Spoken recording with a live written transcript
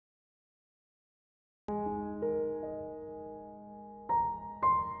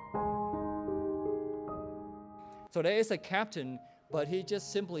So there is a captain, but he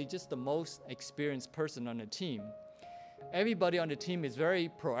just simply the most experienced person on the team. Everybody on the team is very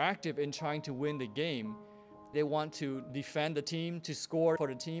proactive in trying to win the game. They want to defend the team, to score for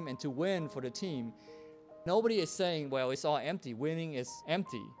the team, and to win for the team. Nobody is saying, well, it's all empty. Winning is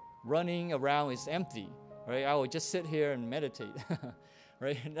empty. Running around is empty. Right? I will just sit here and meditate.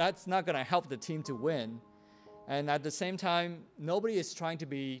 Right? That's not going to help the team to win. And at the same time, nobody is trying to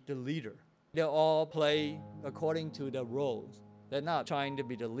be the leader. They all play according to their roles. They're not trying to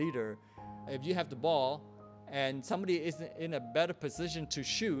be the leader. If you have the ball and somebody is in a better position to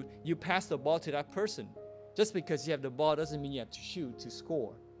shoot, you pass the ball to that person. Just because you have the ball doesn't mean you have to shoot to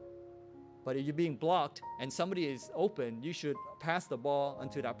score. But if you're being blocked and somebody is open, you should pass the ball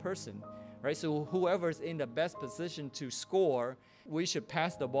onto that person. Right? So whoever's in the best position to score, we should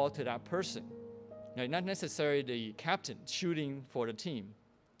pass the ball to that person. Right? Not necessarily the captain shooting for the team.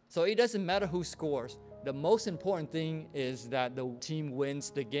 So it doesn't matter who scores. The most important thing is that the team wins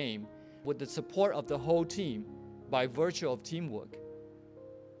the game with the support of the whole team by virtue of teamwork.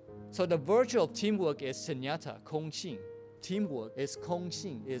 So the virtue of teamwork is Sunyata, 空性. Teamwork is 空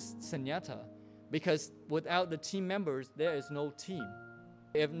性, is Sunyata. Because without the team members, there is no team.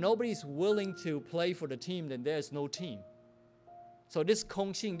 If nobody is willing to play for the team, then there is no team. So this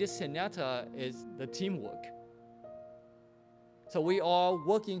空性, this Sunyata is the teamwork. So we are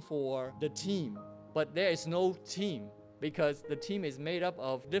working for the team, but there is no team because the team is made up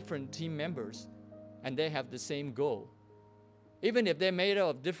of different team members and they have the same goal. Even if they're made up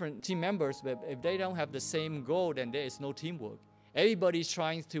of different team members, but if they don't have the same goal, then there is no teamwork. Everybody's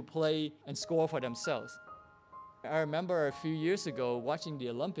trying to play and score for themselves. I remember a few years ago watching the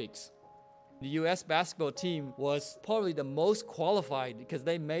Olympics. The US basketball team was probably the most qualified because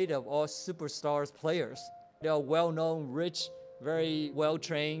they made of all superstars players. They are well-known, rich, very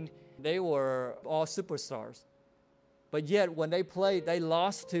well-trained. They were all superstars. But yet, when they played, they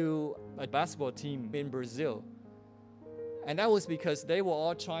lost to a basketball team in Brazil. And that was because they were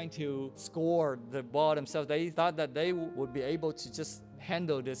all trying to score the ball themselves. They thought that they would be able to just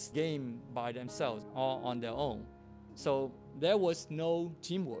handle this game by themselves, all on their own. So there was no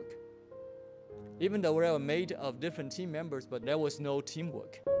teamwork. Even though they were made of different team members, but there was no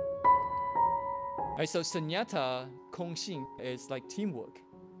teamwork. Right, so Sunyata, 空性, is like teamwork.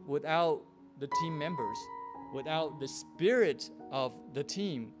 Without the team members, without the spirit of the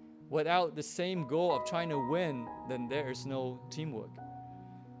team, without the same goal of trying to win, then there is no teamwork.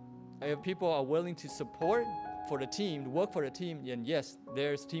 If people are willing to support for the team, work for the team, then yes,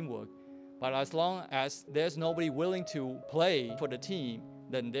 there's teamwork. But as long as there's nobody willing to play for the team,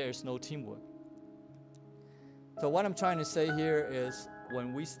 then there's no teamwork. So what I'm trying to say here is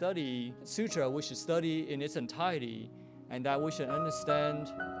when we study sutra, we should study in its entirety and that we should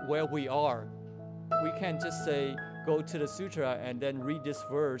understand where we are. We can't just say, go to the sutra and then read this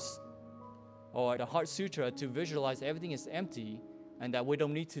verse or the Heart Sutra to visualize everything is empty and that we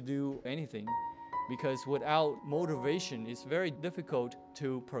don't need to do anything. Because without motivation, it's very difficult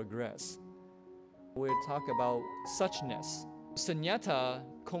to progress. We'll talk about suchness. Sunyata,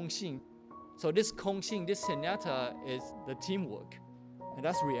 空性. So this 空性, this sunyata is the teamwork. And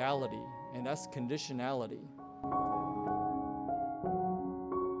that's reality, and that's conditionality.